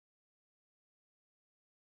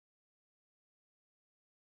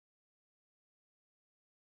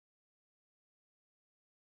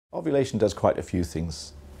Ovulation does quite a few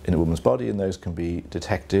things in a woman's body, and those can be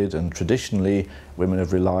detected, and traditionally women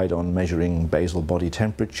have relied on measuring basal body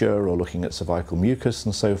temperature or looking at cervical mucus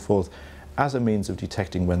and so forth as a means of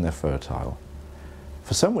detecting when they're fertile.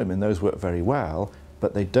 For some women those work very well,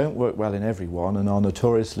 but they don't work well in everyone and are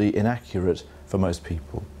notoriously inaccurate for most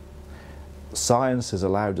people. Science has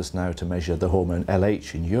allowed us now to measure the hormone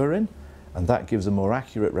LH in urine, and that gives a more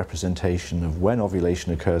accurate representation of when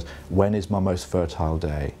ovulation occurs, when is my most fertile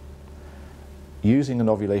day. Using an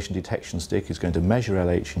ovulation detection stick is going to measure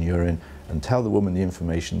LH in urine and tell the woman the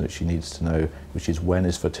information that she needs to know, which is when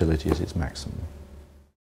is fertility at its maximum.